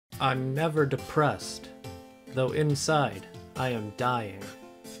I'm never depressed, though inside I am dying.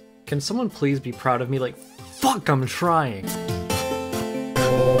 Can someone please be proud of me? Like, fuck, I'm trying.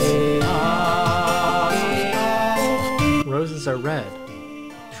 Roses are red,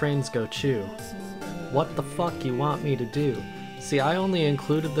 trains go chew. What the fuck you want me to do? See, I only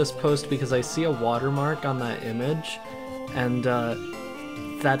included this post because I see a watermark on that image, and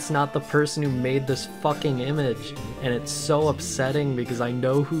that's not the person who made this fucking image, and it's so upsetting because I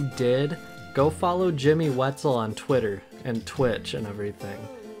know who did. Go follow Jimmy Wetzel on Twitter and Twitch and everything.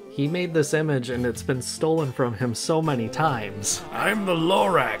 He made this image and it's been stolen from him so many times. I'm the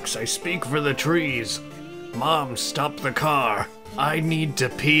Lorax, I speak for the trees. Mom, stop the car. I need to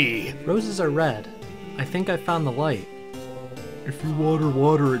pee. Roses are red. I think I found the light. If you water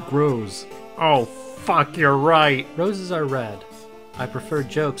water, it grows. Oh, fuck, you're right. Roses are red. I prefer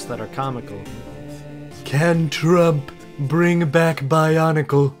jokes that are comical. Can Trump bring back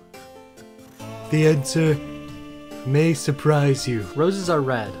Bionicle? The answer may surprise you. Roses are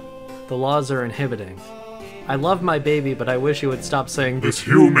red. The laws are inhibiting. I love my baby, but I wish he would stop saying, "This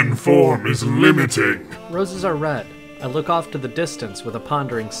human form is limiting." Roses are red. I look off to the distance with a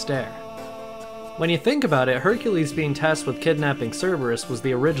pondering stare. When you think about it, Hercules being tasked with kidnapping Cerberus was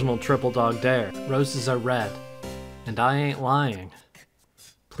the original Triple Dog Dare. Roses are red. And I ain't lying.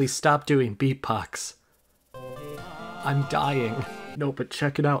 Please stop doing beatbox. I'm dying. No, but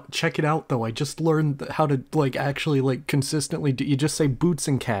check it out. Check it out, though. I just learned how to, like, actually, like, consistently do. You just say boots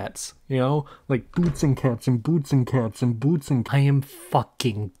and cats, you know? Like, boots and cats and boots and cats and boots and... I am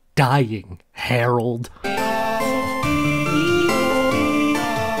fucking dying, Harold.